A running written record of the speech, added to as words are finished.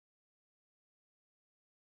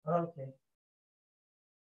Okay.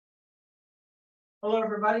 Hello,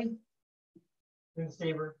 everybody. This is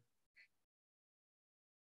Saber.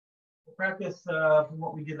 We'll practice from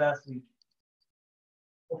what we did last week.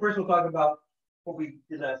 Well, first we'll talk about what we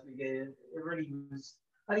did last week. I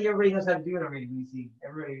think everybody knows how to do it already. We see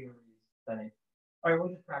everybody's done it. All right, we'll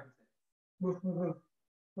just practice it. Move. You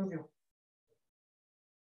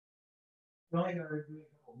only got to do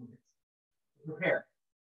a couple minutes. Prepare.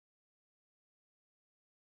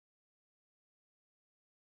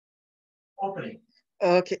 Opening.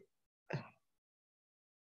 Okay.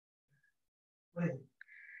 What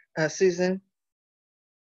is it?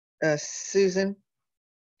 Susan,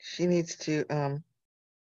 she needs to All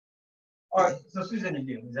right, so Susan and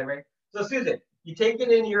you, is that right? So Susan, you take it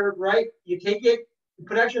in your right, you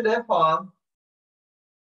put out your left palm,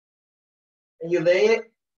 and you lay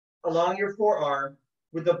it along your forearm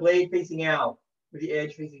with the blade facing out, with the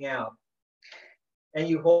edge facing out. And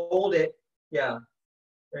you hold it, yeah,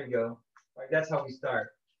 there you go. All right, that's how we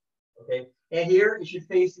start, okay? And here, it should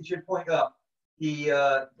point up.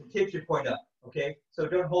 The tip should point up, okay? So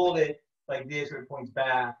don't hold it like this where it points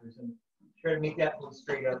back or something. Try to make that go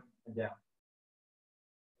straight up and down,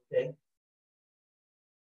 okay?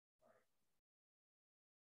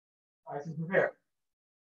 All right, so prepare.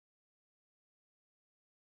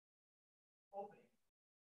 Opening.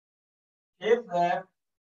 Shift left,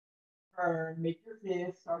 turn, make your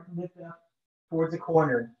fist, start to lift up towards the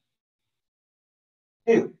corner.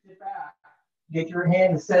 2, sit back. Get your hand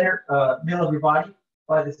in the center, middle of your body,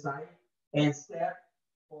 by the side, and step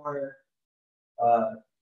for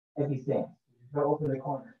empty stance. Go open the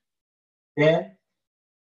corner. Then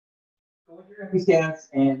go with your empty stance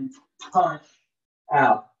and punch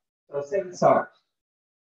out. So 7 stars.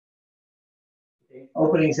 Okay.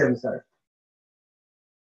 Opening 7 stars.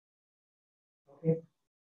 Okay.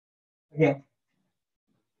 Again.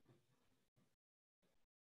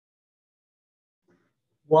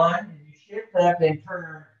 1, you shift left and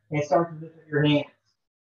turn and start to lift up your hands.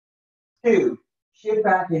 2, shift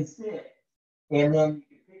back and sit. And then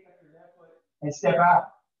you can pick up your left foot and step out.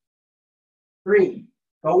 3,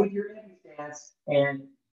 go with your empty stance and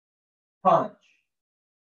punch.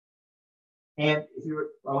 And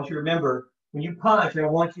I want you to remember, when you punch, I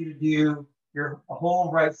want you to do your whole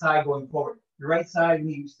right side going forward. Your right side,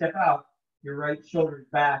 when you step out, your right shoulder is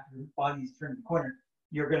back, your body's turned the corner.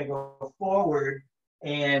 You're going to go forward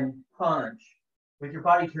and punch with your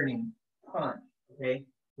body turning, punch, okay?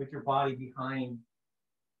 With your body behind.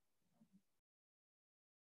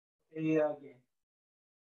 Okay, again.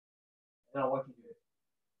 And I want you to do it.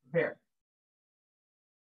 Prepare.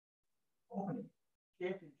 Opening.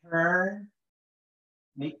 Shift and turn.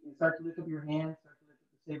 Start to lift up your hands. Start to lift up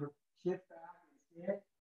the saber. Shift back and sit.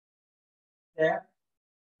 Step.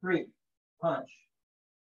 3. Punch.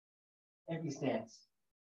 Empty stance.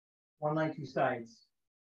 1 line, 2 sides.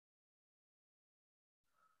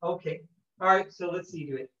 Okay. All right. So let's see you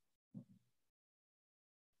do it.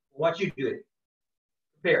 Watch you do it.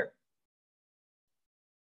 Prepare.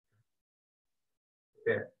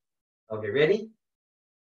 Prepare. Okay. Ready?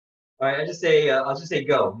 All right. I'll just say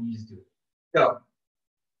go. You just do it. Go.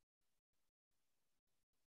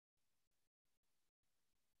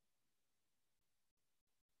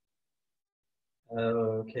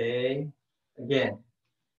 Okay. Again.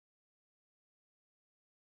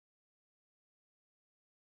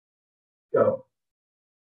 Go.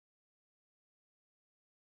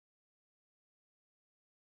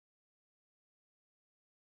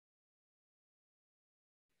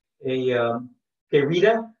 Okay,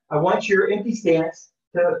 Rita, I want your empty stance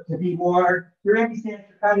to be more, your empty stance,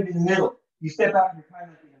 you're kind of in the middle. You step out, you're kind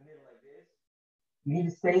of in the middle like this. You need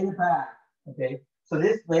to stay in the back, okay? So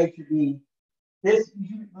this leg should be, you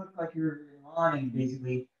should look like you're in line,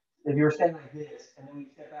 basically. If you're standing like this, and then when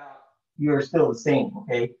you step out, you are still the same,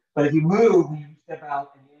 okay? But if you move, when you step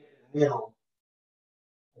out and you're in the middle,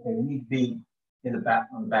 okay, you need to be in the back,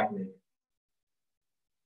 on the back leg.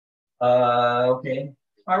 Okay.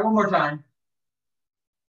 All right, one more time.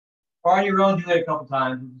 Or on your own, do it a couple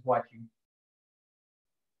times. Just watch you.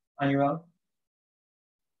 On your own?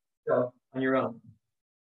 Go. On your own.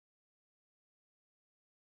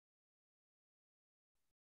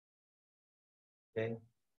 Okay.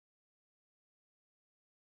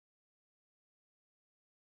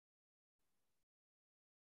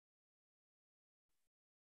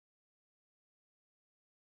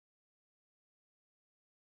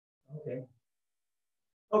 Okay.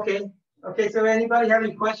 Okay. Okay. So anybody have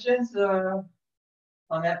any questions on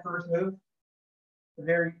that first move? The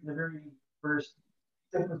very first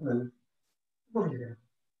simplest move.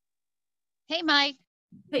 Hey, Mike.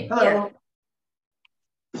 Hey, hello.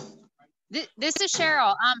 This is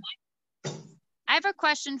Cheryl. I have a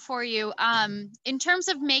question for you. In terms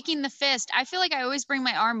of making the fist, I feel like I always bring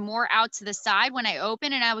my arm more out to the side when I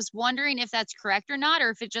open, and I was wondering if that's correct or not, or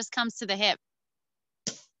if it just comes to the hip.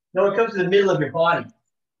 No, it comes to the middle of your body.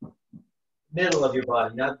 Middle of your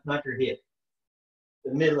body, not your hip.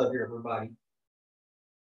 The middle of your body.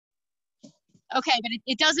 Okay, but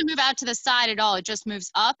it doesn't move out to the side at all. It just moves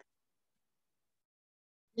up.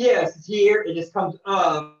 Yes, it's here. It just comes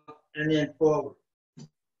up and then forward.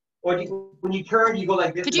 Or when you turn, you go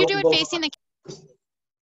like this. Could you do it facing the? Is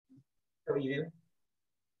that what you do?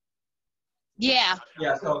 Yeah.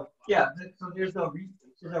 Yeah. So there's no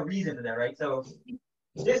reason for that, right? So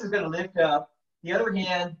this is going to lift up. The other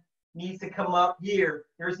hand needs to come up here.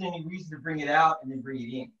 There isn't any reason to bring it out and then bring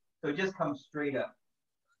it in. So it just comes straight up.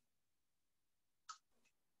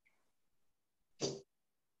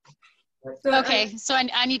 Okay, so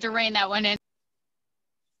I need to rein that one in. I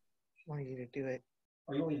want you to do it.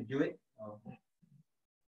 Oh, you want me to do it? Oh.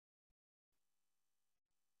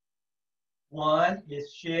 One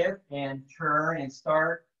is shift and turn and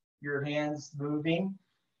start your hands moving.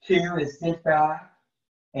 Two is sit back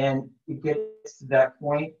and it gets to that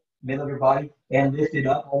point, middle of your body, and lift it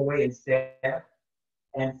up all the way and step.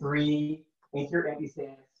 And three, make your empty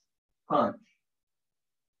stance, punch.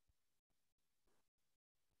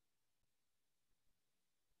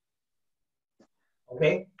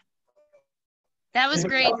 Okay? That was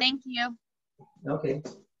great. Thank you. Okay.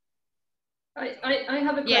 I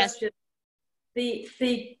have a Yes. question.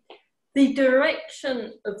 The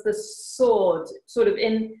direction of the sword, sort of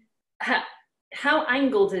in how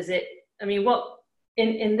angled is it? I mean, what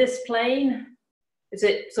in this plane is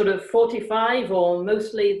it? Sort of 45 or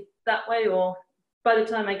mostly that way, or by the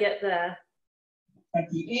time I get there? At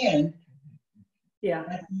the end. Yeah.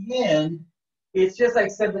 At the end, it's just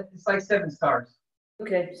like seven. It's like 7 stars.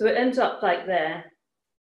 Okay, so it ends up like there.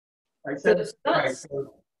 Right. So Seven, that's right.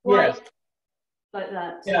 So, right, yes. like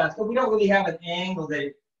that. Yeah. So we don't really have an angle that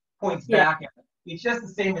it points back at. It's just the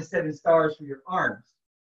same as 7 stars for your arms.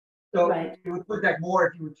 So Right. it would look like more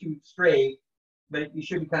if you were too straight, but you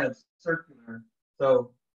should be kind of circular.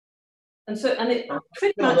 So. And it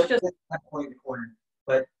pretty much just point in the corner,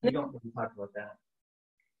 but we don't really talk about that.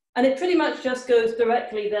 And it pretty much just goes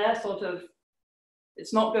directly there, sort of.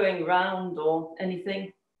 It's not going round or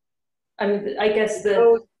anything. I mean, I guess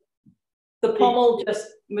the pommel just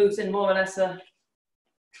moves in more or less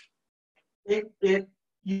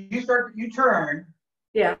you turn.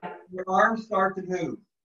 Yeah. Your arms start to move.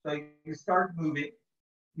 So you start to move it.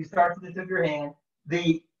 You start to lift up your hand.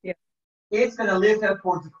 It's going to lift up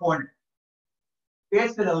towards the corner.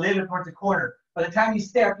 It's going to lift up towards the corner. By the time you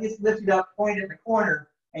step, it's lifted up, pointed at the corner,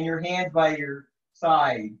 and your hands by your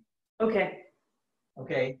side. Okay.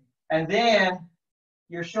 Okay. And then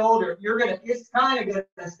your shoulder, it's kind of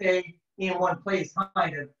gonna stay in one place,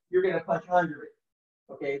 kind of. You're gonna punch under it.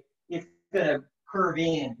 Okay. It's gonna curve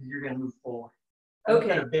in because you're gonna move forward. Okay.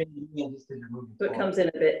 It's gonna bend in just because you're moving So forward. it comes in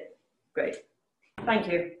a bit. Great. Thank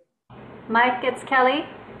you. Mike, it's Kelly.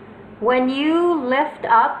 When you lift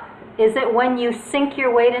up, is it when you sink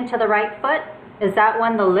your weight into the right foot? Is that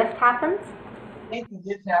when the lift happens? I think the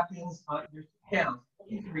lift happens on your count.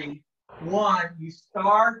 3. 1, you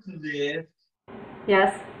start to lift.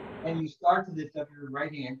 Yes. And you start to lift up your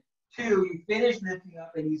right hand. 2, you finish lifting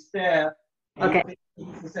up and you step. And okay.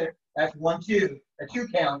 That's 1, 2. A 2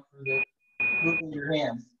 count for the moving your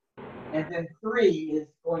hands. And then 3 is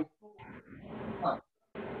going forward.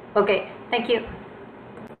 Okay, thank you.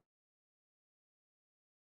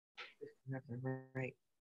 Right.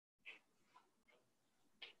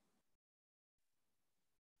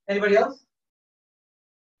 Anybody else?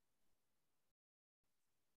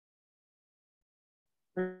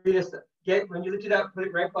 Just when you lift it up, put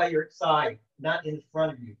it right by your side, not in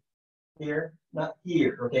front of you. Here, not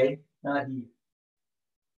here, okay? Not here.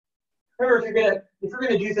 Remember, if we're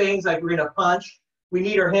gonna do things like we're gonna punch, we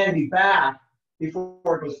need our hand to be back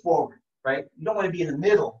before it goes forward, right? You don't want to be in the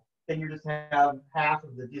middle, then you just have half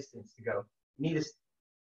of the distance to go. You need to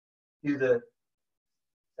do the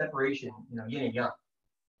separation, yin and yang.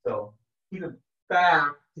 So keep it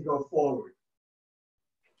back to go forward.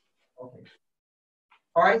 Okay.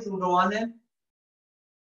 All right, so we'll go on then.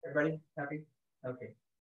 Everybody happy? Okay.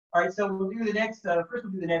 All right, so we'll do the next, first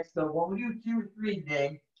we'll do the next, so we'll do 2 or 3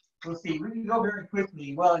 today. We'll see, we can go very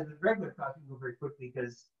quickly. Well, in the regular class, we can go very quickly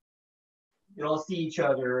because you'll all see each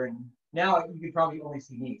other, and now you can probably only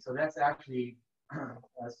see me. So that's actually,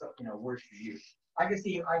 worse for you. I can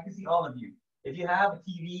see all of you. If you have a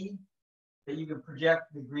TV that you can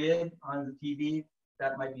project the grid on the TV,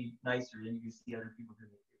 that might be nicer, and you can see other people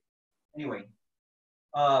doing it too. Anyway,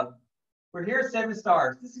 we're here at 7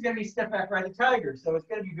 stars. This is going to be step back right the tiger. So it's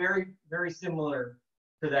going to be very, very similar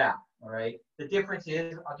to that. All right. The difference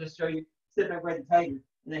is, I'll just show you step back right the tiger.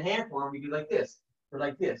 In the hand form, we do like this or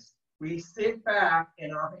like this. We sit back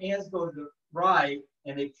and our hands go to the right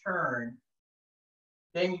and they turn.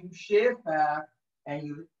 Then you shift back and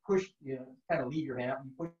you push, you know, kind of leave your hand up,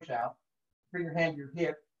 you push out, bring your hand to your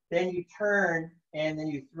hip, then you turn and then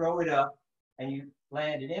you throw it up and you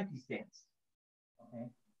land in empty stance. Okay.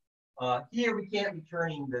 Here we can't be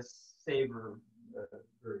turning the saber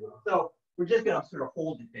very well. So we're just going to sort of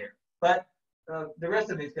hold it there. But the rest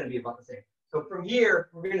of it's going to be about the same. So from here,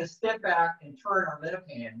 we're going to step back and turn our left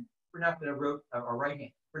hand. We're not going to rotate our right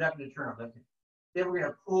hand. We're not going to turn our left hand. Then we're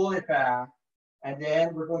going to pull it back, and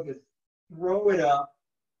then we're going to throw it up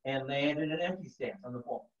and land in an empty stance on the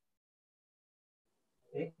floor.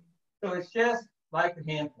 Okay? So it's just like the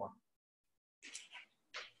hand form.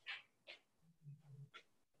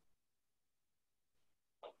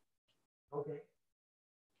 Okay.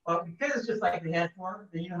 Because it's just like the hand form,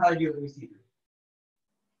 then you know how to do it with receiver.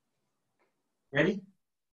 Ready?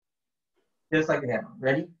 Just like the hand form.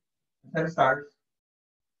 Ready? 7 stars.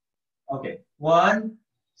 Okay. 1,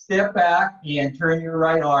 step back and turn your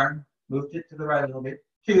right arm. Move it to the right a little bit.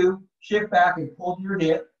 2, shift back and pull to your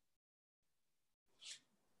hip.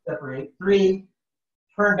 Separate. 3,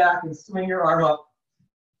 turn back and swing your arm up.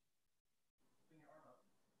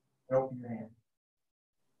 And open your hand.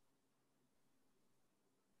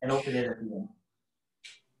 And open it at the end.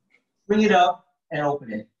 Swing it up and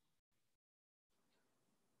open it.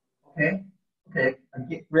 Okay? Okay.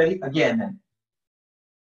 Get ready? Again then.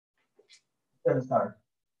 7 stars.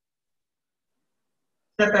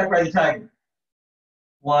 Step back by the tiger.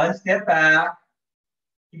 1, step back.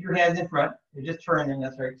 Keep your hands in front. You just turn them.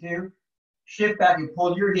 That's right. 2, shift back and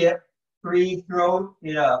pull your hip. 3, throw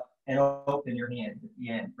it up and open your hand at the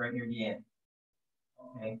end, right near the end.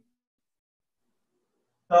 Okay.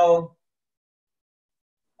 So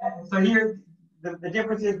here, the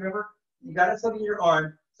difference is, remember, you got something in your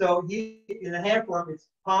arm. So in the hand form, it's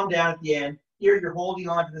palm down at the end. Here, you're holding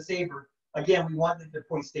on to the saber. Again, we want it to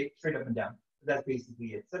point straight up and down. So that's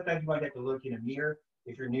basically it. Sometimes you might have to look in a mirror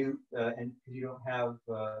if you're new and because you don't have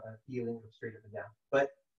a feeling of straight up and down.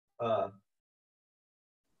 But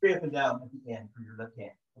straight up and down at the end for your left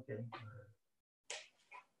hand. Okay.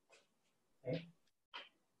 Okay.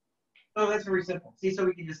 So that's very simple. See, so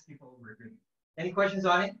we can just skip over it. Any questions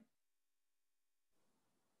on it?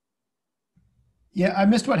 Yeah, I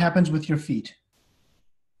missed what happens with your feet.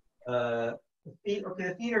 The feet, okay,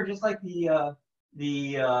 the feet are just like the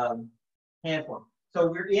hand form. So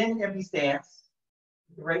we're in empty stance,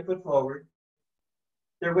 the right foot forward.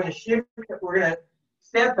 They're going to shift, we're going to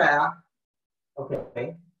step back,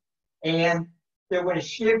 okay, and they're going to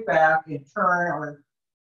shift back and turn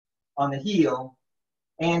on the heel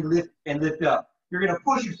and lift up. You're going to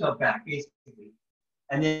push yourself back, basically,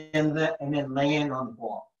 and then land on the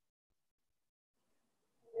ball.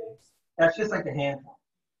 Okay. That's just like the hand form.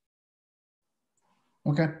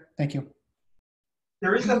 Okay, thank you.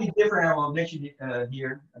 There is something different I will mention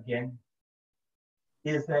here again,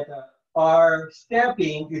 is that our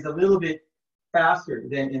stepping is a little bit faster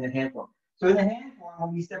than in the hand form. So in the hand form,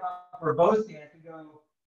 when we step up for a bow stance, we go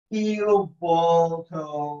heel, ball,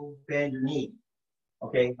 toe, bend your knee.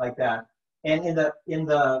 Okay, like that. And in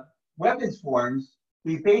the weapons forms,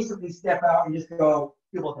 we basically step out and just go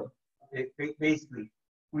heel, ball, toe. Okay, basically,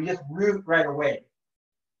 we just root right away.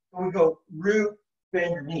 So we go root,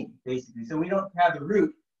 bend your knee, basically. So we don't have the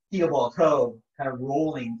root, heel, ball, toe, kind of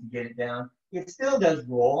rolling to get it down. It still does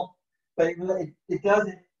roll, but it does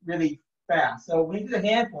it really fast. So when you do the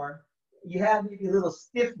hand form, you have maybe a little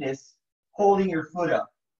stiffness holding your foot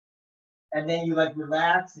up. And then you like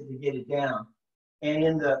relax it to get it down. And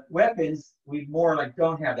in the weapons, we more like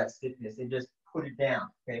don't have that stiffness and just put it down,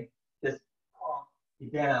 okay? Just pump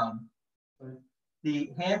it down.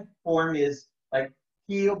 The hand form is like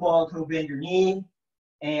heel, ball, toe, bend your knee.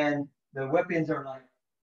 And the weapons are like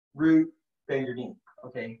root, bend your knee,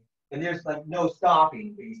 okay? And there's like no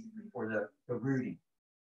stopping basically for the rooting.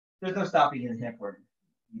 There's no stopping in the hand form,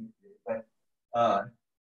 but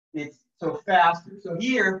it's so faster. So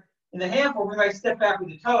here in the hand form, we might step back with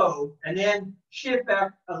the toe and then shift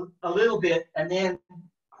back a little bit and then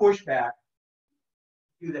push back.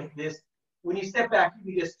 Do this. When you step back,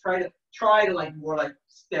 you can just try to like more like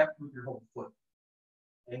step with your whole foot.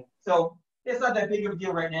 Okay, so it's not that big of a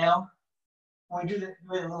deal right now. When we do it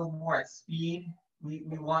a little more at speed, we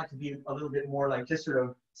want it to be a little bit more like just sort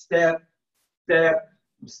of step, step,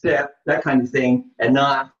 step, that kind of thing, and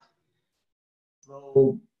not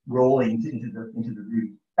slow rolling into the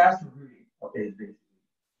rooting. Faster rooting, okay, is basically.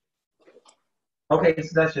 Okay, so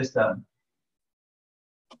that's just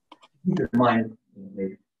keep in mind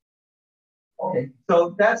later. Okay,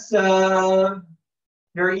 so that's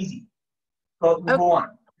very easy. So we'll go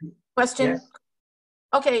on. Question. Yes.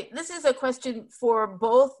 Okay, this is a question for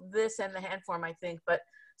both this and the hand form, I think. But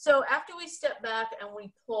so after we step back and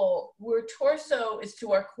we pull, where torso is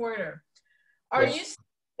to our corner, are Yes. you saying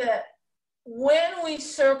that when we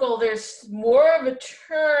circle, there's more of a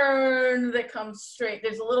turn that comes straight?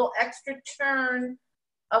 There's a little extra turn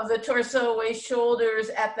of the torso, waist, shoulders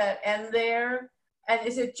at that end there? And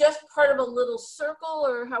is it just part of a little circle,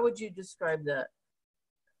 or how would you describe that?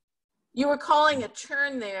 You were calling a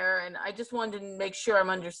turn there, and I just wanted to make sure I'm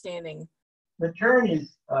understanding. The turn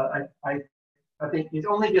is, I think, it's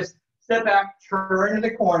only just step back, turn to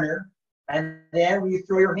the corner, and then when you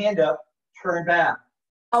throw your hand up, turn back.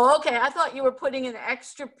 Oh, okay. I thought you were putting an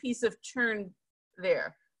extra piece of turn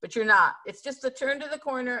there, but you're not. It's just a turn to the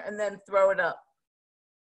corner and then throw it up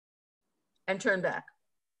and turn back.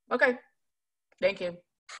 Okay. Thank you.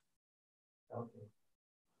 Okay.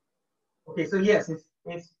 Okay, so yes,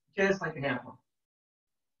 it's just like a hand form.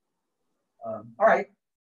 All right,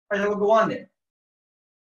 then we'll go on then.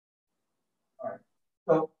 All right,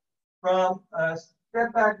 so from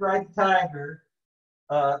step back, right tiger.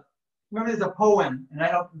 Remember, there's a poem, and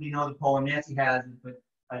I don't really know the poem. Nancy has it, but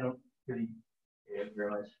I don't really care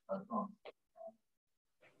very much about the poem.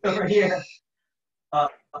 So right here,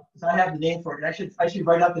 so I have the name for it. I should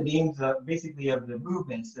write out the names, basically, of the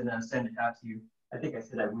movements and send it out to you. I think I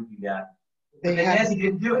said I would do that. But then Nancy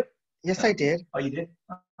didn't do it. Yes, I did. Oh, you did?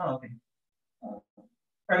 Oh, okay.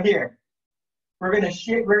 From here, we're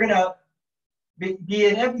gonna be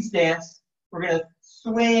in empty stance. We're gonna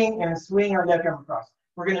swing and swing our left arm across.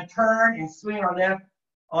 We're gonna turn and swing our left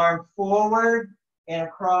arm forward and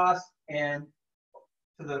across and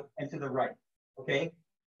to the right. Okay,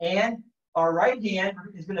 and our right hand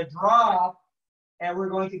is gonna drop, and we're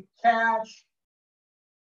going to catch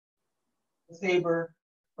the saber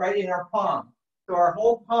right in our palm. So our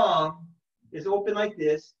whole palm is open like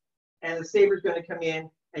this, and the saber is going to come in,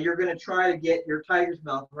 and you're going to try to get your tiger's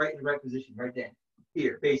mouth right in the right position, right then,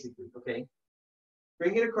 here, basically, okay?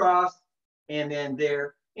 Bring it across, and then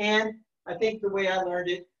there. And I think the way I learned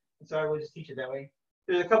it, so I will just teach it that way.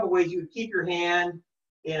 There's a couple ways you would keep your hand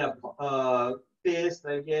in a fist,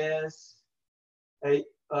 I guess.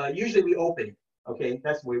 Usually we open it, okay?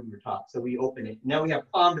 That's the way we were taught. So we open it. Now we have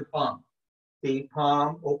palm to palm. See,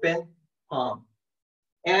 palm, open, palm.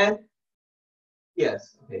 And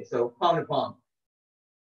yes, okay, so palm to palm.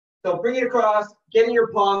 So bring it across, get in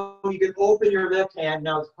your palm. You can open your left hand.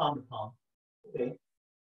 Now it's palm to palm. Okay.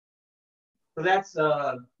 So that's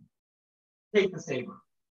take the saber.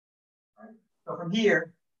 All right. So from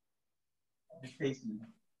here, just facing you.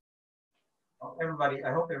 Oh, everybody,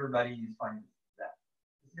 I hope everybody is fine with that.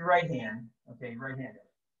 It's your right hand. Okay, right hand.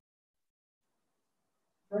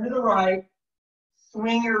 Turn to the right.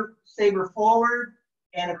 Swing your saber forward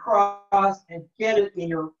and across and get it in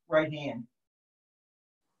your right hand.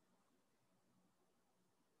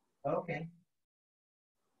 Okay.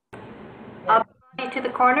 Upper body to the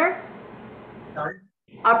corner? Sorry?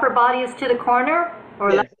 Upper body is to the corner or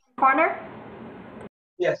Yes. left corner?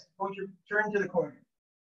 Yes, point your turn to the corner.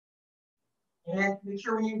 And make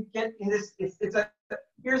sure when you get in this,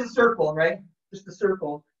 here's a circle, right? Just a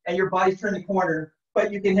circle, and your body's turned the corner, but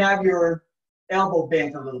you can have your elbow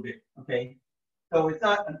bent a little bit, okay? So it's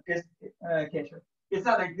not, it's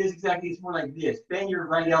not like this exactly, it's more like this. Bend your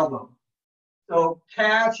right elbow. So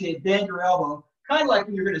catch it, bend your elbow, kind of like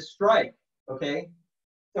when you're gonna strike, okay?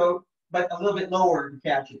 So, but a little bit lower to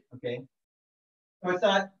catch it, okay? So it's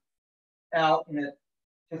not out in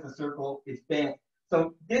just a circle, it's bent.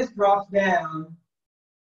 So this drops down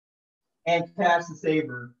and catch the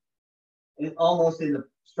saber. It's almost in the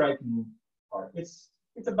striking part. It's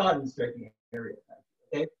about in the striking area,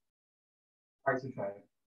 okay? All right, so try it.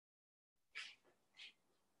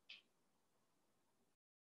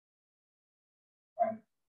 All right.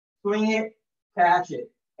 Swing it, catch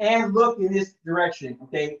it, and look in this direction,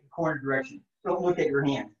 okay? Corner direction. Don't look at your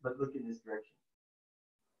hands, but look in this direction.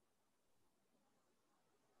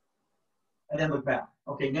 And then look back.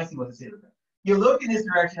 Okay, Nancy wants to say look back. You look in this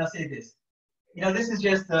direction, I'll say this. You know, this is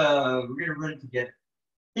just, we're gonna run it together.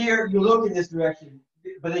 Here, you look in this direction,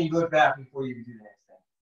 but then you look back before you can do the next thing.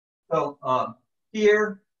 So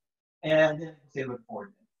here, and then say look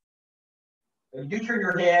forward. So you turn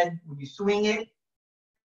your head when you swing it,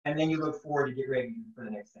 and then you look forward to get ready for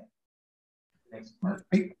the next thing. The next part.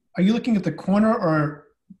 Are you looking at the corner or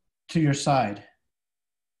to your side?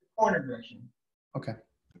 Corner direction. Okay.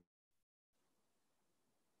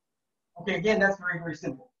 Okay, again, that's very, very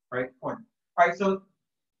simple, right? Corner. All right, so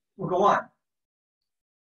we'll go on.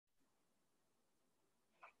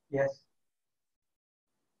 Yes.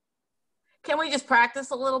 Can we just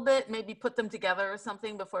practice a little bit? Maybe put them together or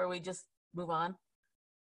something before we just move on?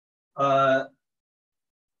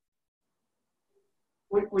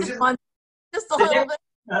 We Just just, one, just a little bit.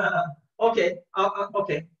 okay,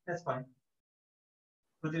 okay, that's fine.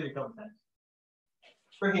 We'll do it a couple times.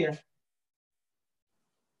 We're here.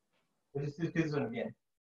 We'll just do this one again.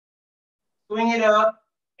 Swing it up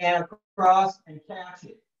and across and catch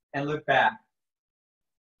it and look back.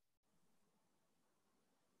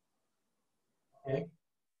 Okay.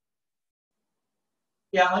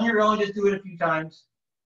 Yeah, on your own, just do it a few times.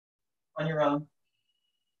 On your own.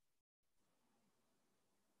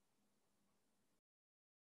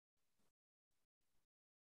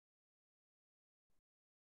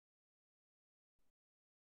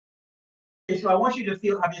 Okay, so I want you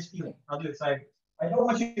to have this feeling. I'll do it sideways. I don't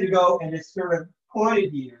want you to go and just sort of point it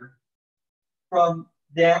here from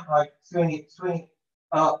down, like swing it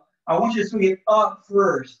up. I want you to swing it up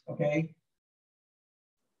first, okay?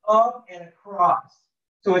 Up and across.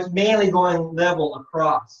 So it's mainly going level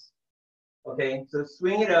across. Okay, so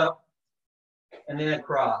swing it up and then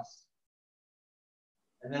across.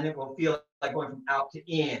 And then it will feel like going from out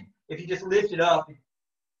to in. If you just lift it up, it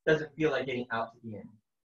doesn't feel like getting out to in.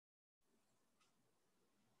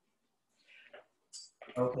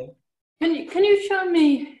 Okay. Can you show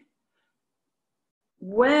me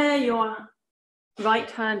where your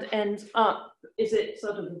right hand ends up? Is it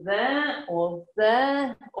sort of there or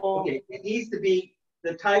there or? Okay, it needs to be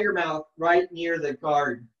the tiger mouth right near the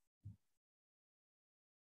guard.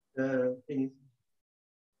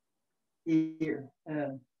 Here.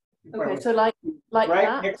 Okay, so like right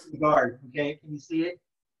that? next to the guard. Okay, can you see it?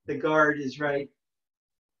 The guard is right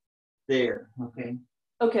there. Okay.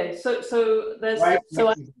 Okay, so there's Right so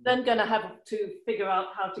next I'm to- then going to have to figure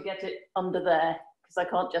out how to get it under there because I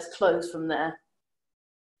can't just close from there.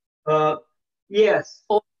 Yes.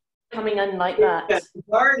 Or coming in like Yeah, that. the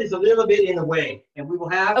guard is a little bit in the way, and we will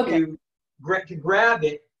have Okay. to grab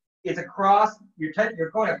it. It's across. You're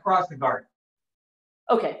going across the guard,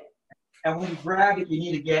 Okay. and when you grab it, you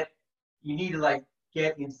need to like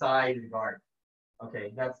get inside the guard.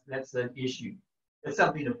 Okay, that's an issue. It's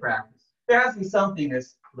something to practice. There has to be something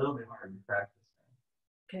that's a little bit harder to practice.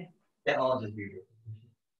 Okay. That all just do it.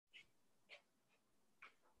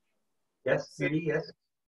 Yes, Judy, yes.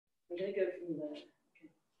 I'm going to go from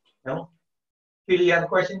there. No? Judy, you have a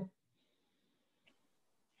question?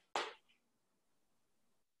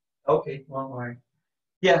 Okay, well, all right.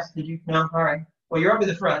 Yes, did you? No, all right. Well, you're up in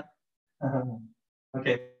the front.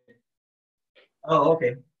 Okay. Oh,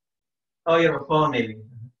 okay. Oh, you have a phone, maybe.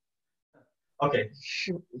 Okay.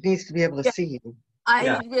 She needs to be able to Yeah. see you.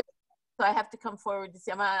 Yeah. So I have to come forward to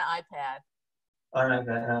see. I'm on an iPad. All right.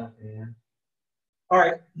 Yeah. All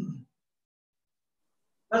right.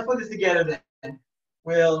 Let's put this together then.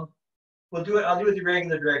 We'll do it. I'll do it the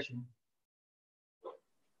regular direction.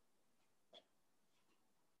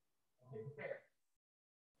 Okay.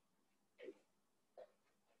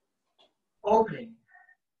 Opening.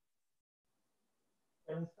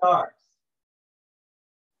 7 stars.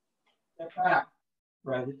 Step back.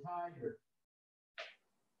 Ride the tiger.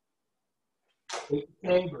 Take the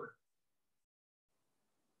saber.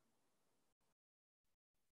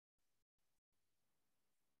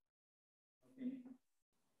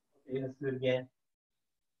 Okay, let's do it again.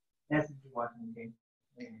 That's what you're watching the game.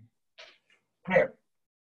 Here.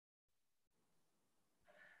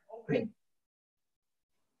 Open.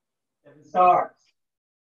 7 stars.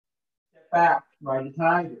 Step back. Ride the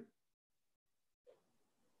tiger.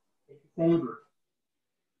 Take the saber.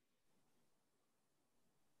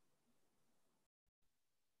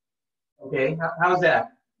 Okay, how's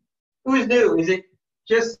that? Who is new? Is it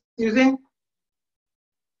just Susan?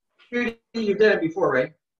 Judy, you've done it before,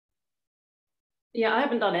 right? Yeah, I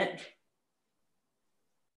haven't done it.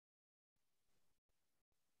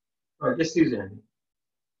 Or just Susan?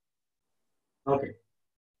 Okay.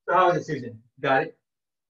 So how is it, Susan? Got it?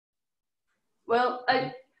 Well,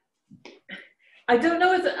 I don't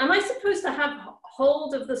know if am I supposed to have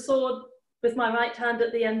hold of the sword with my right hand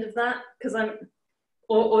at the end of that? Because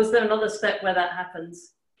or is there another step where that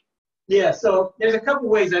happens? Yeah, so there's a couple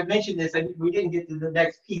ways. I've mentioned this, and we didn't get to the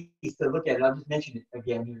next piece to look at it. I'll just mention it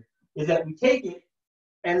again here. Is that we take it,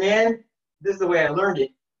 and then this is the way I learned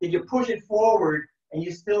it. Then you push it forward, and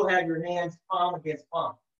you still have your hands palm against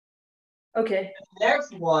palm. Okay. The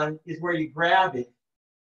next one is where you grab it.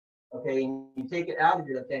 Okay, and you take it out of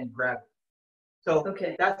your left hand and grab it. So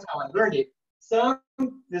Okay. that's how I learned it.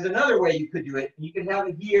 There's another way you could do it. You could have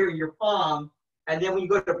it here in your palm, And then when you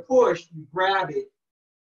go to push, you grab it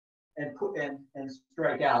and put and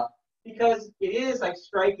strike out. Because it is like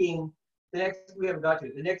striking, the next, we haven't got to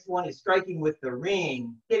it. The next one is striking with the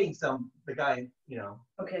ring, hitting the guy, you know.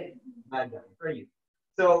 Okay. Bad guy in front of you.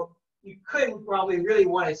 So you couldn't probably really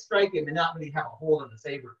want to strike him and not really have a hold of the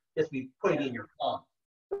saber, just be putting it in your palm.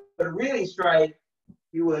 But to really strike,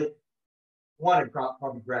 you would want to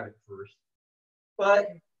probably grab it first. But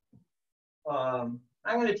I'm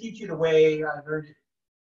going to teach you the way I learned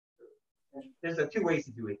it. There's 2 ways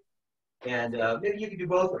to do it. And maybe you can do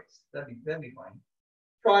both ways. That'd be fine.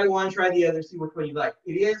 Try one, try the other, see which one you like.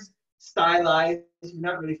 It is stylized. You're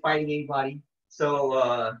not really fighting anybody.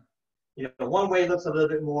 So, you know, one way looks a little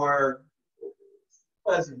bit more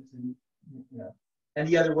pleasant, and, you know, and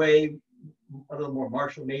the other way a little more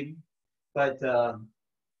martial maybe. But you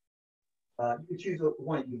can choose the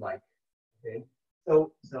one that you like. Okay.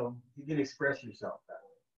 So you can express yourself that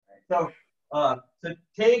way. Right? So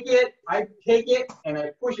take it, I take it and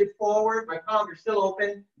I push it forward, my palms are still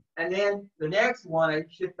open, and then the next one I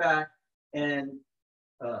shift back and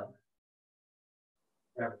grab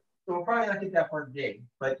it. So we'll probably not get that part today,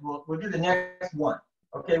 but we'll do the next one.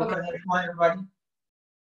 Okay, we'll do the next one, everybody.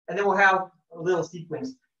 And then we'll have a little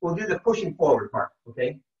sequence. We'll do the pushing forward part,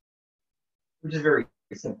 okay? Which is very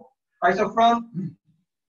simple. All right, so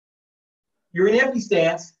you're in empty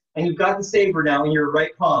stance and you've got the saber now in your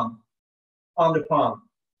right palm. Palm to palm.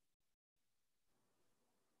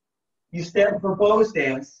 You step for bow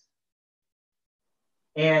stance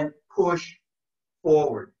and push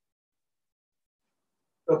forward.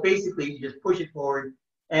 So basically, you just push it forward,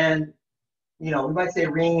 and you know we might say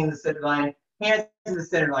ring in the center line, hands in the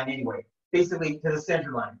center line anyway. Basically, to the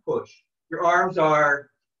center line, push. Your arms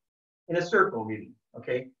are in a circle, really.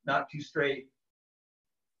 Okay, not too straight.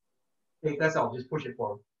 Okay, that's all. Just push it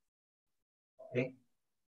forward. Okay.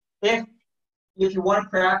 If you want to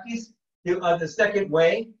practice the second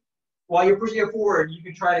way, while you're pushing it forward, you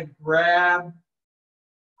can try to grab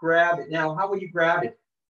it. Now, how will you grab it?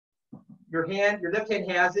 Your left hand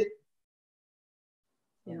has it.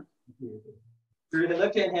 Yeah. Your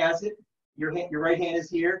left hand has it. Your right hand is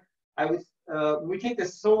here. When we take the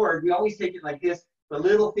sword, we always take it like this, the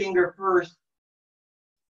little finger first.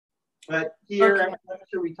 But here, okay. I'm not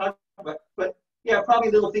sure we talked about, but yeah, probably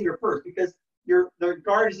little finger first, because the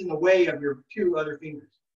guard is in the way of your 2 other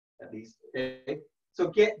fingers, at least. Okay.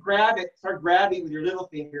 So grab it, start grabbing with your little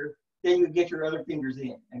finger, then you get your other fingers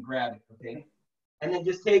in and grab it, okay? And then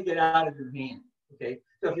just take it out of your hand, okay?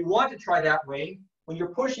 So if you want to try that way, when you're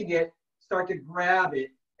pushing it, start to grab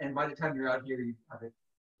it, and by the time you're out here, you have it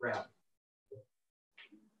grab it.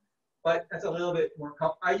 But that's a little bit more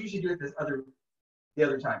I usually do it the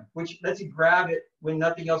other time, which lets you grab it when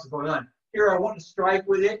nothing else is going on. Here, I want to strike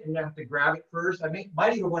with it, and you have to grab it first. I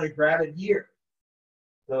might even want to grab it here.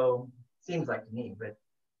 So, seems like to me, but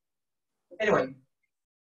anyway,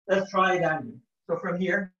 let's try it out again. So from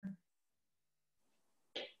here,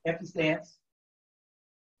 empty stance.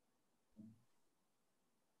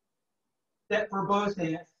 Step for bow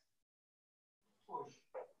stance. Push.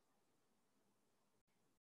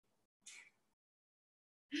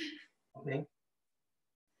 Okay.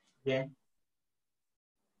 Again.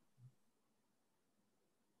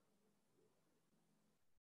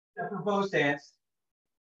 Step for bow stance.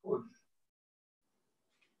 Push.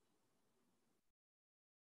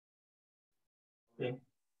 Okay.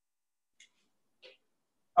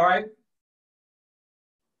 All right.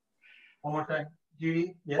 One more time.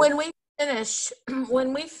 Judy? Yes? When we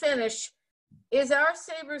finish, is our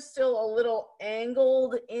saber still a little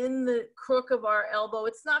angled in the crook of our elbow?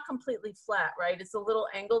 It's not completely flat, right? It's a little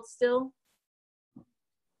angled still?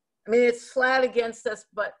 I mean, it's flat against us,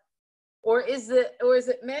 but or is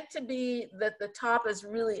it meant to be that the top is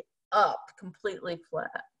really up, completely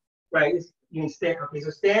flat? Right. You can stand. Okay,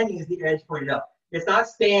 so standing is the edge pointed up. It's not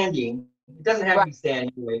standing. It doesn't have to be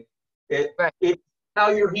standing anyway. It's how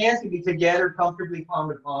your hands can be together comfortably, palm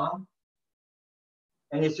to palm,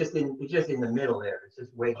 and it's just in the middle there. It's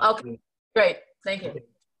just way. Okay. Great. Thank you. Okay.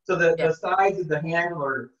 So the sides of the handle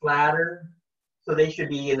are flatter, so they should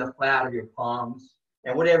be in the flat of your palms,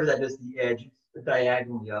 and whatever that is, the edge, the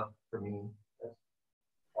diagonally up for me. That's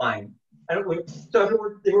fine. So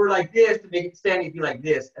if they were like this, to make it standing, it'd be like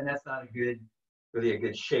this, and that's not really a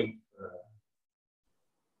good shape.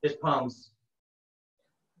 Just palms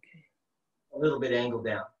a little bit angled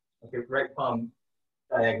down. Okay, right palm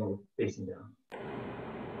diagonal facing down.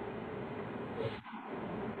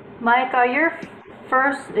 Mike, are your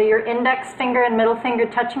index finger and middle finger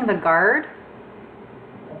touching the guard?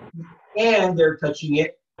 And they're touching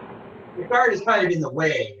it. The guard is kind of in the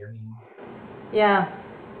way. I mean. Yeah.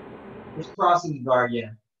 It's crossing the guard,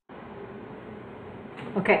 yeah.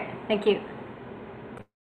 Okay, thank you.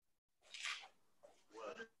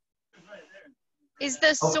 Is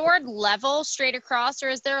the sword level straight across, or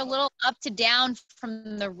is there a little up to down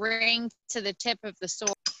from the ring to the tip of the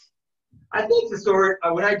sword? I think the sword,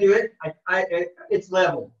 when I do it, it's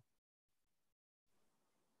level.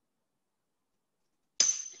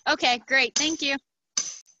 Okay, great. Thank you.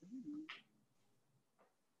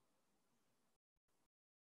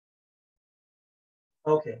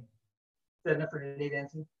 Okay. Is that enough for today,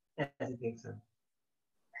 Nancy? Yes, I think so.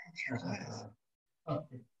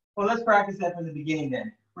 Okay. Well, let's practice that from the beginning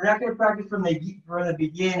then. We're not going to practice from the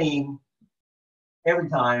beginning every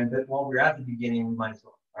time, but while we're at the beginning, we might as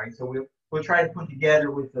well. All right. So we'll try to put together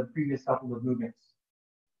with the previous couple of movements,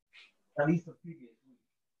 at least the previous week.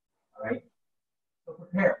 All right. So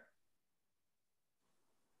prepare.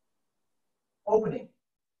 Opening.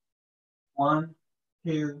 1,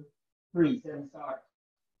 2, 3. 7 stars.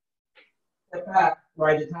 Step back.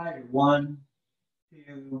 Right to tiger. 1,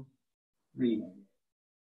 2, 3.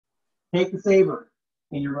 Take the saber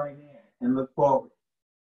in your right hand and look forward.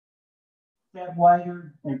 Step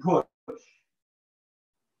wider and push.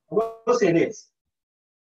 We'll say this.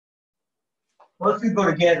 Let's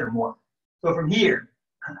go together more. So from here,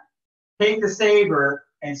 take the saber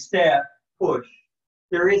and step, push.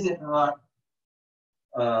 There isn't a lot.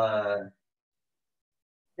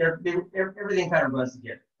 Everything kind of runs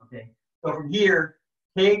together. Okay. So from here,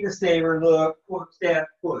 take the saber, look, step,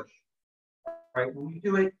 push. All right. When we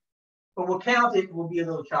do it, but we'll count it. We'll be a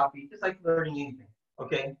little choppy, just like learning anything.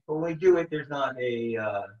 Okay. But when we do it, there's not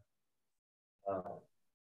a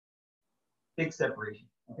big separation.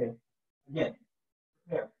 Okay. Again.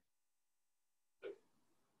 There.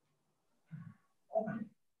 Open.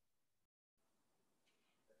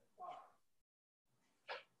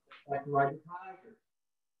 Like right tiger.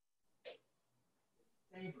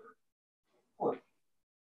 Saber. Push.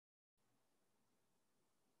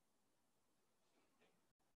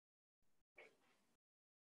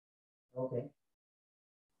 Okay. Is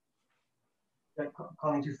that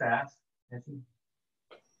calling too fast?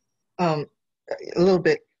 A little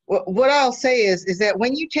bit. What I'll say is that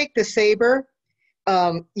when you take the saber,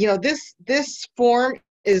 you know, this form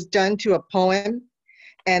is done to a poem,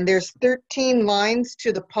 and there's 13 lines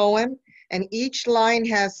to the poem, and each line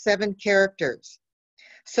has 7 characters.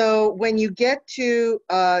 So when you get to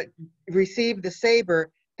receive the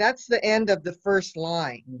saber, that's the end of the first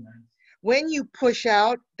line. When you push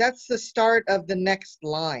out, that's the start of the next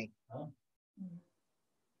line.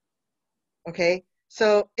 Okay,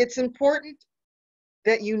 so it's important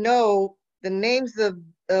that you know the names of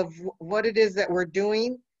what it is that we're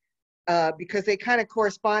doing, because they kind of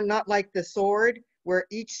correspond, not like the sword, where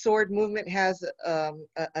each sword movement has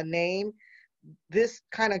a name. This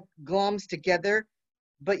kind of gloms together,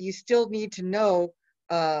 but you still need to know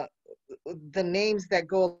the names that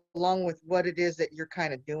go along with what it is that you're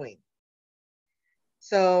kind of doing.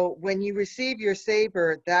 So when you receive your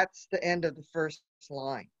saber, that's the end of the first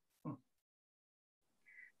line.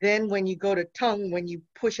 Then when you go to tongue, when you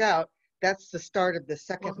push out, that's the start of the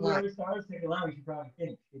second line. If we start the second line, we should probably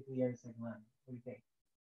finish if we end the second line. What do you think?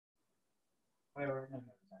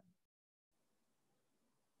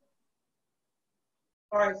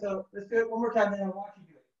 All right, so let's do it one more time, and then I'll watch you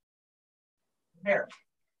do it. Prepare.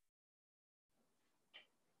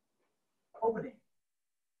 Opening.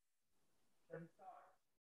 7 stars.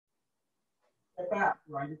 Step back,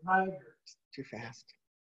 right to tiger. Too fast.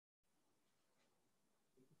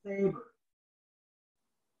 Saber.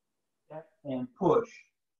 Step and push.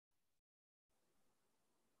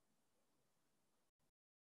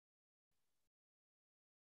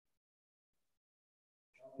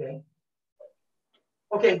 Okay.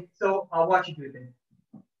 Okay, so I'll watch you do it then.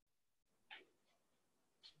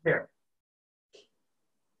 Here.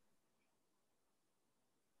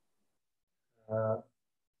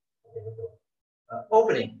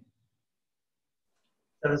 Opening.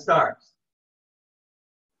 7 stars.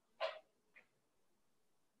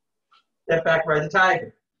 Step back, right the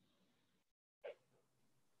tiger.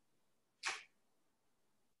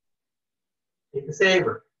 Take the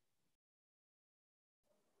saber.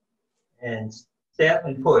 And step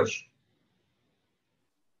and push.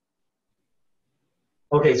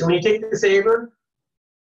 Okay, so when you take the saber,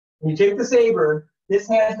 this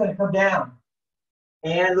hand's going to come down.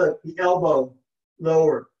 And look, the elbow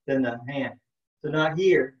lower than the hand. So not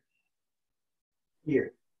here,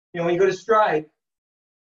 here. You know, when you go to strike,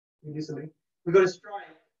 we go to strike,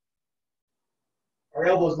 our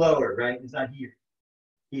elbow's lower, right? It's not here,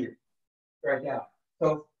 here, strike out.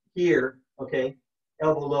 So here, okay,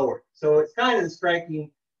 elbow lower. So it's kind of the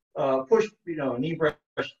striking push, knee brush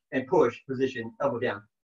and push position, elbow down.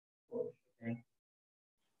 Okay.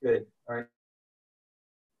 Good. All right.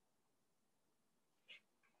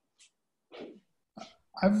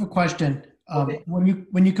 I have a question. Okay.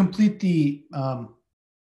 When you complete the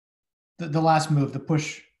last move, the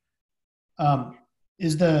push,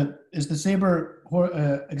 is the saber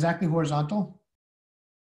exactly horizontal?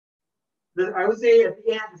 I would say at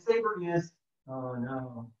the end, the saber is. Oh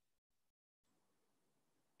no.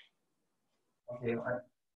 Okay.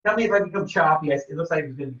 Tell me if I become choppy. It looks like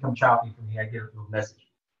it's going to become choppy for me. I get a little message.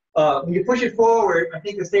 When you push it forward, I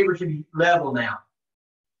think the saber should be level now.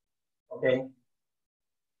 Okay.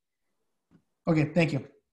 Okay. Thank you.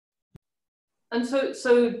 And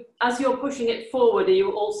so as you're pushing it forward, are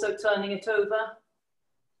you also turning it over?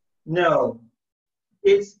 No,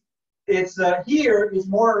 it's here is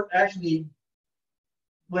more actually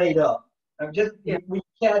laid up. I'm just when you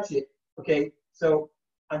catch it. Okay, so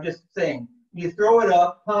I'm just saying you throw it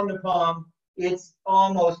up, palm to palm. It's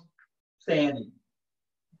almost standing.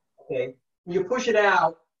 Okay, when you push it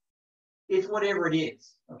out, it's whatever it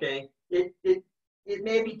is. Okay, it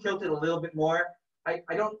may be tilted a little bit more.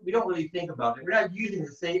 We don't really think about it. We're not using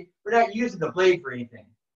the blade for anything.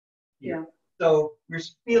 Yeah. So you're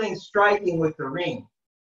feeling striking with the ring.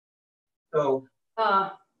 So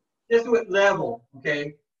just do it level,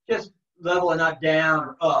 okay? Just level and not down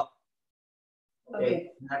or up.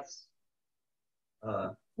 Okay. And that's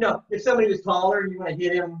no, if somebody was taller and you want to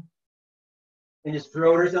hit him in his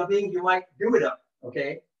throat or something, you might do it up,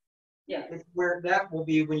 okay? Yeah. It's where that will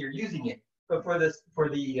be when you're using it. But for the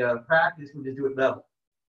practice, we just do it level,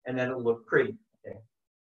 and then it'll look pretty. Okay.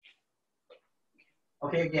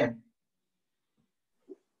 Okay, again.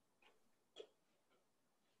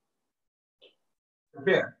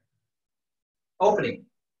 Prepare. Opening.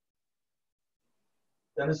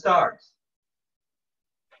 7 stars.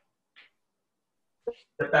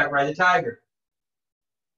 Step back, ride the tiger.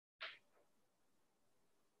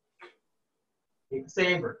 Take the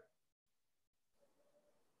saber.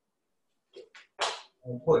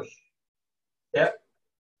 And push. Step.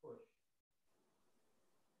 Push.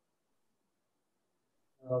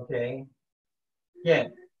 Okay.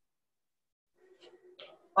 Again.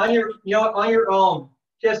 On your own,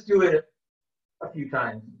 just do it a few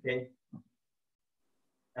times, okay?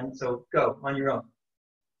 And so go on your own.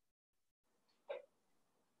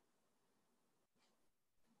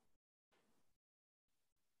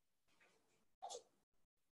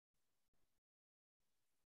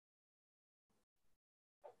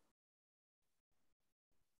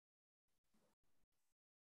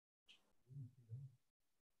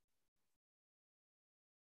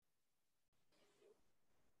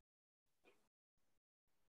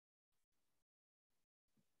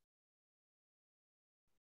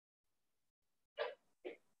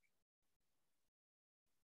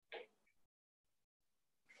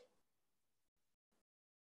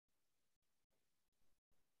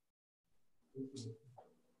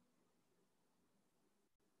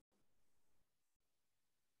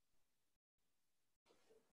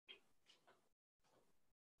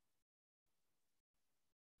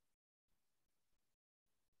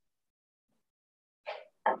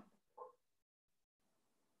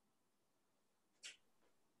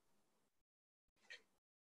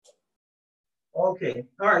 Okay,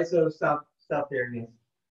 all right, so stop there again.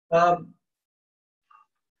 I'll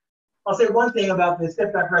say one thing about the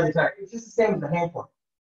step back ride the tiger. It's just the same as the hand point.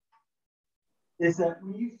 Is that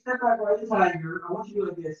when you step back ride the tiger, I want you to do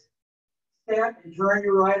like this. Step and turn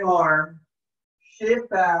your right arm, shift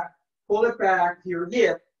back, pull it back to your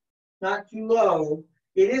hip, not too low.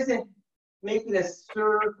 It isn't making a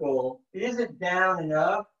circle. It isn't down and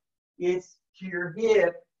up. It's to your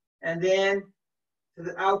hip and then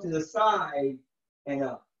out to the side and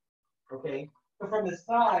up. Okay? So from the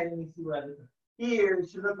side, let me see what I do. Here, it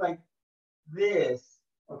should look like this.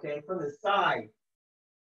 Okay? From the side.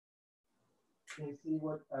 Can you see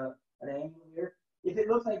what an angle here? If it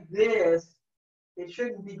looks like this, it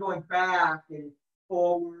shouldn't be going back and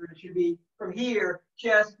forward. It should be from here,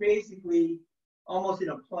 just basically almost in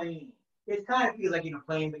a plane. It kind of feels like in a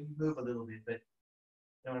plane, but you move a little bit, but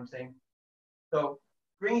you know what I'm saying? So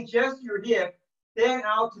bring just your hip, then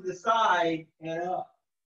out to the side and up.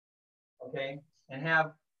 Okay? And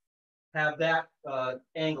have that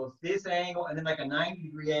angle, this angle, and then like a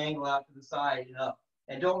 90-degree angle out to the side and up.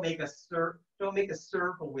 And don't make a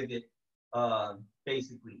circle with it,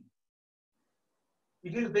 basically. We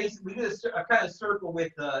do a kind of circle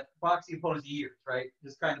with boxing opponent's ears, right?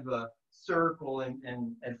 Just kind of a circle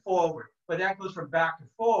and forward. But that goes from back to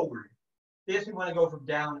forward. This we want to go from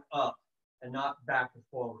down up and not back to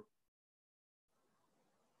forward.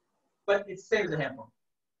 but it's the same as a hand poem.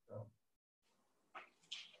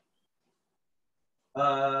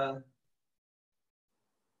 So,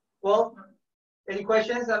 well, any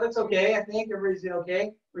questions? That looks okay. I think everybody's doing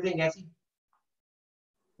okay. What do you think, Nancy?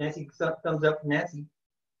 Nancy, thumbs up from Nancy.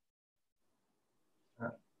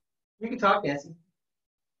 You can talk, Nancy.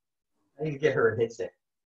 I need to get her a headset.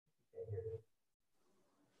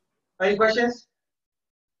 Any questions?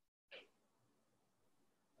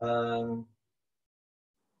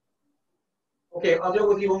 Okay, I'll do it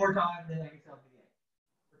with you one more time, then I can tell you again.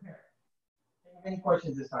 Prepare. Any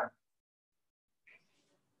questions this time?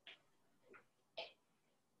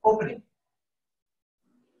 Opening.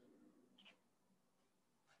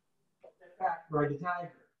 Step back, ride the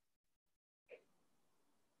tiger.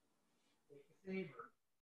 Take the saber.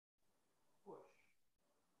 Push.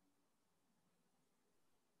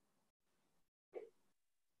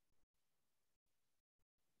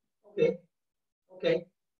 Okay. Okay.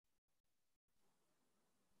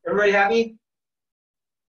 Everybody happy?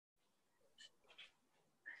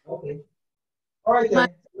 Okay. All right then.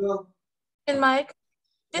 Well, And Mike,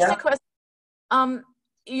 just yeah. a question.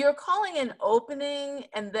 You're calling an opening,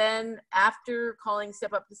 and then after calling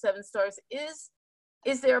step up to 7 stars, is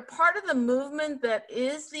there a part of the movement that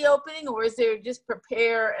is the opening, or is there just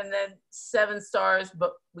prepare and then 7 stars,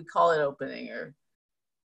 but we call it opening? Or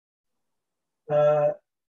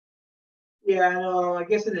Yeah, no, I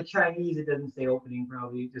guess in the Chinese it doesn't say opening,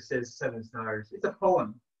 probably it just says 7 stars. It's a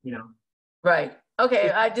poem, you know. right? Okay,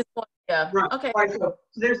 I just want, yeah. Right. Okay. All right, so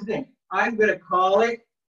there's the thing. I'm gonna call it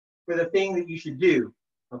for the thing that you should do.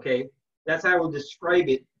 Okay, that's how I will describe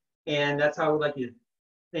it, and that's how I would like you to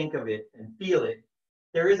think of it and feel it.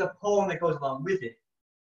 There is a poem that goes along with it,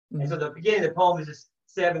 and so the beginning of the poem is just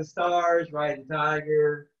 7 stars, ride the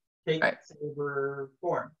tiger, take saber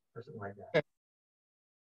form, or something like that. Okay.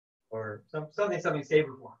 Or something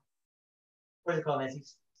saber form. What is it called, Nancy?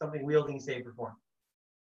 Something wielding saber form.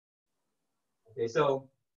 Okay, so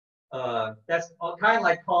that's kind of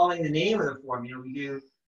like calling the name of the form. You know, we do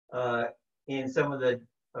in some of the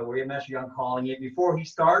where Master Young calling it before he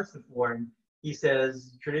starts the form. He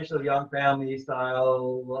says traditional Young family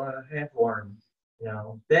style hand form. You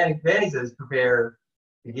know, then he says prepare,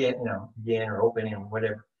 begin, you know, begin or open or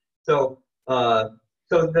whatever. So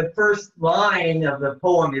so the first line of the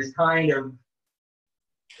poem is kind of,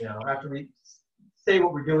 you know, after we say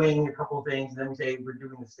what we're doing, a couple of things, and then we say we're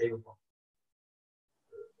doing the saber form.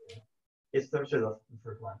 It's the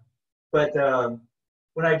first line. But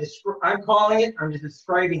when I'm calling it, I'm just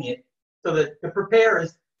describing it. So the prepare,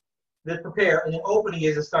 and then opening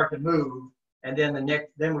is to start to move, and then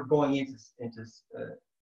then we're going into 7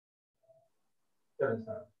 stars.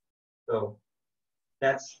 So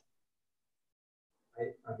that's,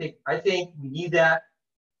 I think we need that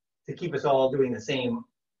to keep us all doing the same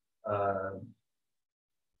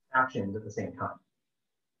actions at the same time.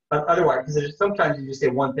 But otherwise, because sometimes you just say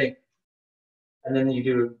one thing, and then you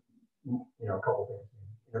do, you know, a couple things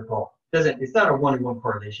in the poem. It's not a one-to-one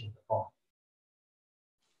correlation with the poem.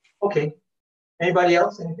 Okay. Anybody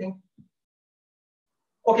else? Anything?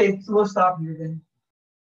 Okay, so we'll stop here then.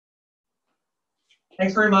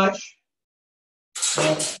 Thanks very much.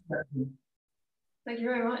 Thank you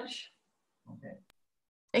very much. Okay.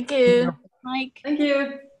 Thank you. Mike. Thank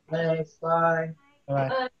you. Thanks. Bye.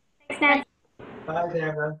 Bye. Thanks, Nancy. Bye,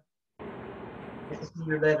 Deborah. Nice to see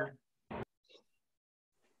you better.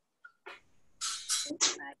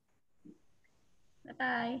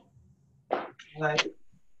 Bye. Bye.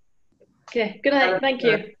 Okay, good night. Thank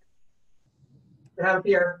you. Have a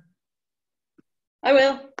beer. I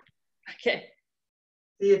will. Okay.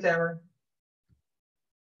 See you, Tamara.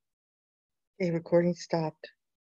 Okay, recording stopped.